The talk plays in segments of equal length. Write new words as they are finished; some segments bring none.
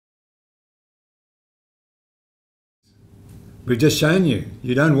We've just shown you,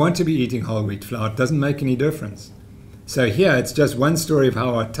 you don't want to be eating whole wheat flour. It doesn't make any difference. So here, it's just one story of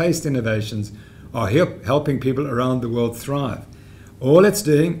how our taste innovations are helping people around the world thrive. All it's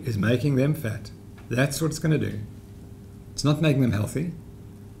doing is making them fat. That's what it's going to do. It's not making them healthy.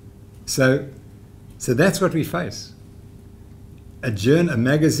 So that's what we face. A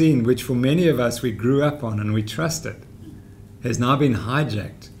magazine which for many of us we grew up on and we trusted has now been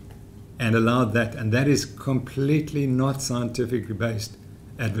hijacked and allowed that. And that is completely not scientifically based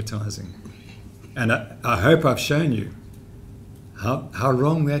advertising. And I hope I've shown you how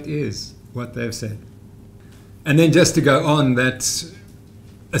wrong that is, what they've said. And then just to go on, that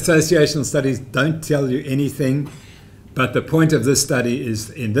associational studies don't tell you anything, but the point of this study is,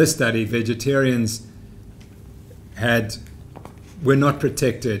 in this study, vegetarians were not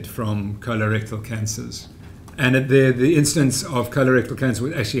protected from colorectal cancers. And the incidence of colorectal cancer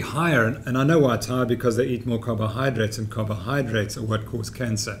was actually higher, and I know why it's higher, because they eat more carbohydrates, and carbohydrates are what cause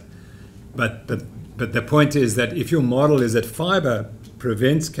cancer. But the point is that if your model is that fiber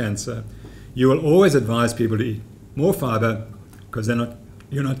prevents cancer, you will always advise people to eat more fiber, because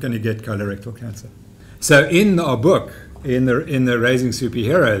you're not going to get colorectal cancer. So in our book, in the Raising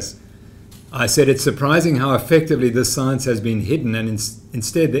Superheroes, I said it's surprising how effectively this science has been hidden, and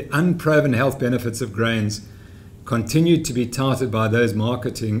instead the unproven health benefits of grains continued to be touted by those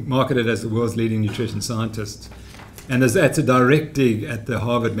marketed as the world's leading nutrition scientists. And that's a direct dig at the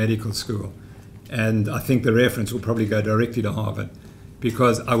Harvard Medical School. And I think the reference will probably go directly to Harvard,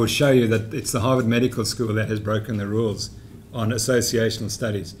 because I will show you that it's the Harvard Medical School that has broken the rules on associational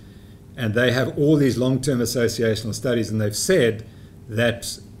studies. And they have all these long-term associational studies, and they've said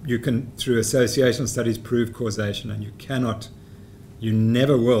that you can, through associational studies, prove causation, and you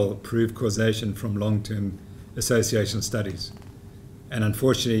never will prove causation from long-term associational studies. And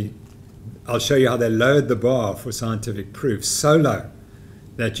unfortunately, I'll show you how they lowered the bar for scientific proof so low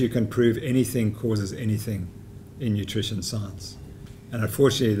that you can prove anything causes anything in nutrition science. And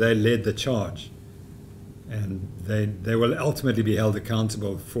unfortunately, they led the charge. And they will ultimately be held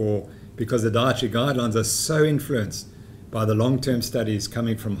accountable because the dietary guidelines are so influenced by the long-term studies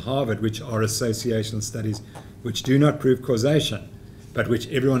coming from Harvard, which are associational studies which do not prove causation, but which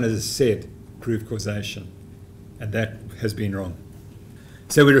everyone has said prove causation. And that has been wrong.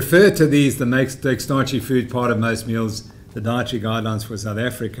 So we refer to these, the make starchy food part of most meals, the dietary guidelines for South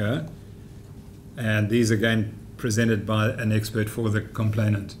Africa, and these again presented by an expert for the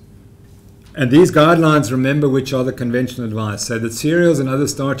complainant. And these guidelines, remember, which are the conventional advice, say that cereals and other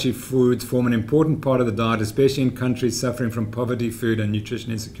starchy foods form an important part of the diet, especially in countries suffering from poverty, food and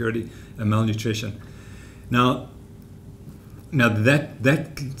nutrition insecurity and malnutrition. Now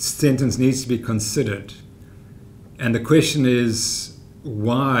that sentence needs to be considered. And the question is,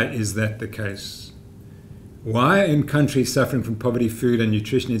 why is that the case? Why in countries suffering from poverty, food and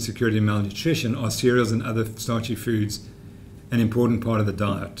nutrition insecurity and malnutrition are cereals and other starchy foods an important part of the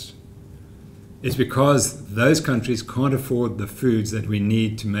diet? It's because those countries can't afford the foods that we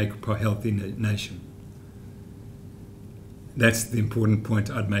need to make a healthy nation. That's the important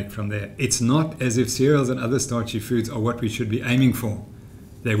point I'd make from there. It's not as if cereals and other starchy foods are what we should be aiming for.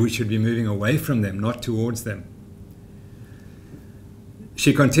 That we should be moving away from them, not towards them.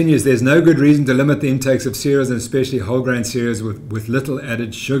 She continues, there's no good reason to limit the intakes of cereals, and especially whole grain cereals with little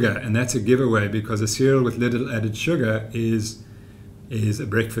added sugar. And that's a giveaway, because a cereal with little added sugar is a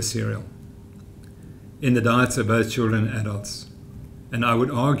breakfast cereal in the diets of both children and adults. And I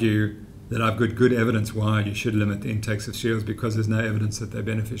would argue that I've got good evidence why you should limit the intakes of cereals, because there's no evidence that they're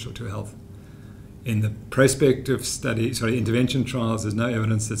beneficial to health. In the prospective intervention trials, there's no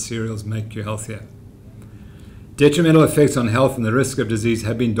evidence that cereals make you healthier. Detrimental effects on health and the risk of disease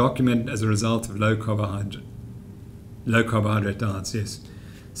have been documented as a result of low carbohydrate diets, yes.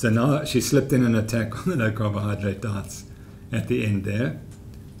 So now she slipped in an attack on the low carbohydrate diets at the end there.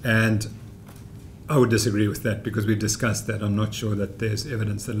 And I would disagree with that, because we've discussed that. I'm not sure that there's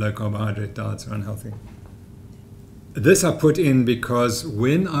evidence that low carbohydrate diets are unhealthy. This I put in because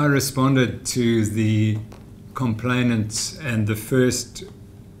when I responded to the complainants and the first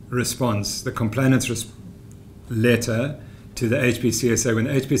response, the complainant's letter to the HPCSA, when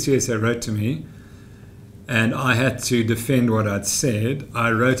the HPCSA wrote to me and I had to defend what I'd said,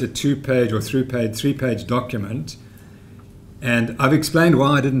 I wrote a 2-page or 3-page document, and I've explained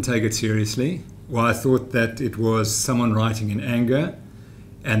why I didn't take it seriously, why I thought that it was someone writing in anger,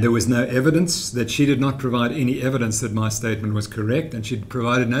 and there was no evidence, that she did not provide any evidence that my statement was correct, and she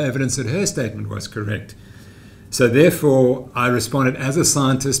provided no evidence that her statement was correct. So therefore, I responded as a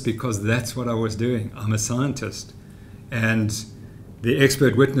scientist, because that's what I was doing. I'm a scientist. And the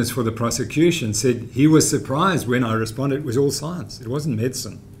expert witness for the prosecution said he was surprised when I responded it was all science. It wasn't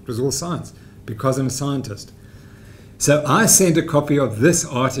medicine. It was all science because I'm a scientist. So I sent a copy of this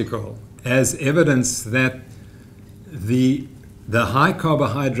article as evidence that the high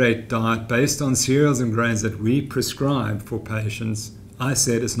carbohydrate diet based on cereals and grains that we prescribe for patients, I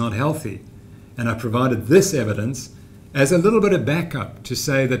said it's not healthy. And I provided this evidence as a little bit of backup to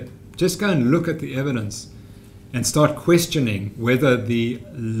say that just go and look at the evidence and start questioning whether the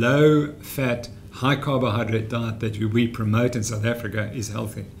low-fat, high-carbohydrate diet that we promote in South Africa is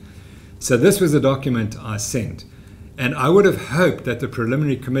healthy. So this was the document I sent. And I would have hoped that the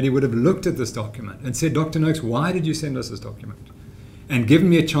preliminary committee would have looked at this document and said, Dr. Noakes, why did you send us this document? And given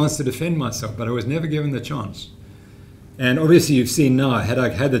me a chance to defend myself, but I was never given the chance. And obviously you've seen now, had I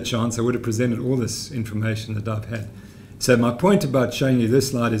had the chance, I would have presented all this information that I've had. So my point about showing you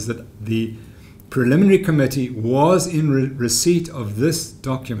this slide is that the preliminary committee was in receipt of this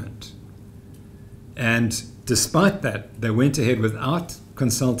document. And despite that, they went ahead without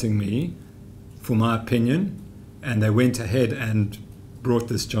consulting me for my opinion, and they went ahead and brought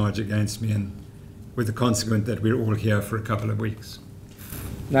this charge against me, and with the consequence that we're all here for a couple of weeks.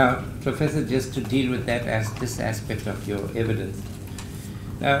 Now, Professor, just to deal with this aspect of your evidence.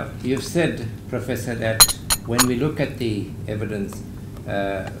 Now, you've said, Professor, that when we look at the evidence,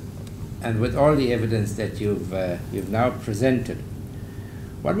 and with all the evidence that you've now presented,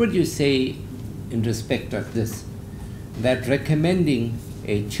 what would you say in respect of this? That recommending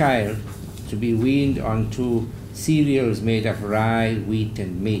a child to be weaned onto cereals made of rye, wheat,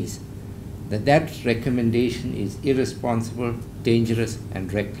 and maize, that recommendation is irresponsible, dangerous,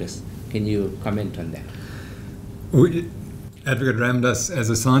 and reckless. Can you comment on that? Advocate Ramdas, as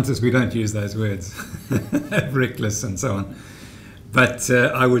a scientist, we don't use those words, reckless and so on. But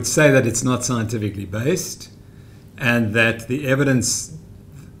I would say that it's not scientifically based, and that the evidence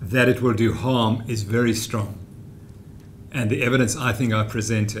that it will do harm is very strong. And the evidence I think I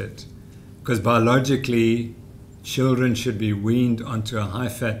presented, because biologically, children should be weaned onto a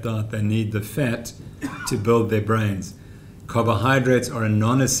high-fat diet. They need the fat to build their brains. Carbohydrates are a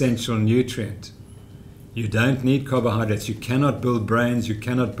non-essential nutrient. You don't need carbohydrates. You cannot build brains. You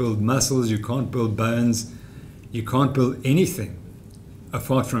cannot build muscles. You can't build bones. You can't build anything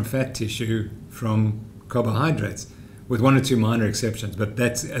apart from fat tissue from carbohydrates, with one or two minor exceptions, but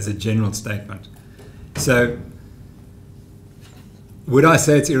that's as a general statement. So would I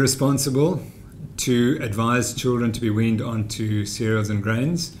say it's irresponsible to advise children to be weaned onto cereals and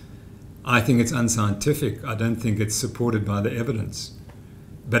grains? I think it's unscientific. I don't think it's supported by the evidence.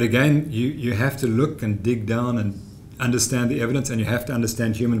 But again, you have to look and dig down and understand the evidence, and you have to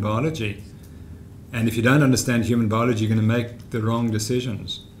understand human biology. And if you don't understand human biology, you're going to make the wrong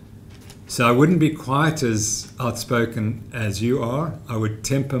decisions. So I wouldn't be quite as outspoken as you are. I would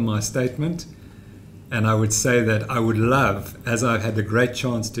temper my statement. And I would say that I would love, as I've had the great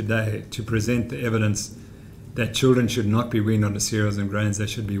chance today, to present the evidence that children should not be weaned onto cereals and grains. They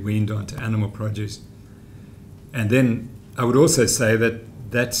should be weaned onto animal produce. And then I would also say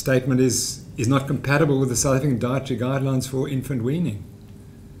that that statement is not compatible with the South African Dietary Guidelines for infant weaning,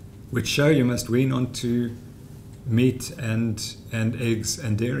 which show you must wean onto meat and eggs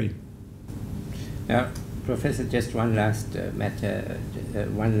and dairy. Now, Professor, just one last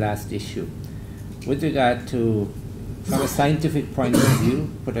one last issue. With regard to, from a scientific point of view,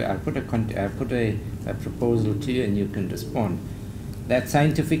 I'll put a proposal to you and you can respond. That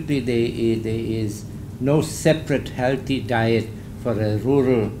scientifically there is no separate healthy diet for a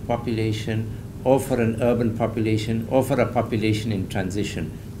rural population or for an urban population or for a population in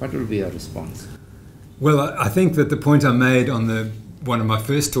transition. What will be your response? Well, I think that the point I made on one of my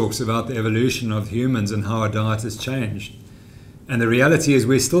first talks about the evolution of humans and how our diet has changed. And the reality is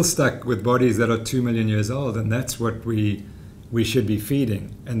we're still stuck with bodies that are 2 million years old, and that's what we should be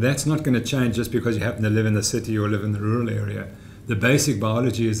feeding. And that's not going to change just because you happen to live in the city or live in the rural area. The basic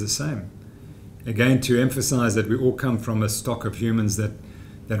biology is the same. Again, to emphasize that we all come from a stock of humans that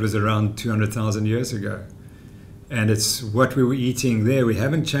was around 200,000 years ago. And it's what we were eating there. We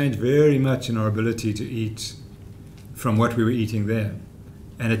haven't changed very much in our ability to eat from what we were eating there.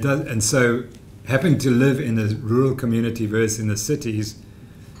 And it does, and so having to live in a rural community versus in the cities,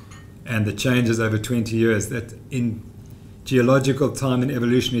 and the changes over 20 years, that in geological time and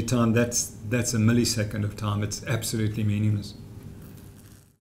evolutionary time, that's a millisecond of time. It's absolutely meaningless.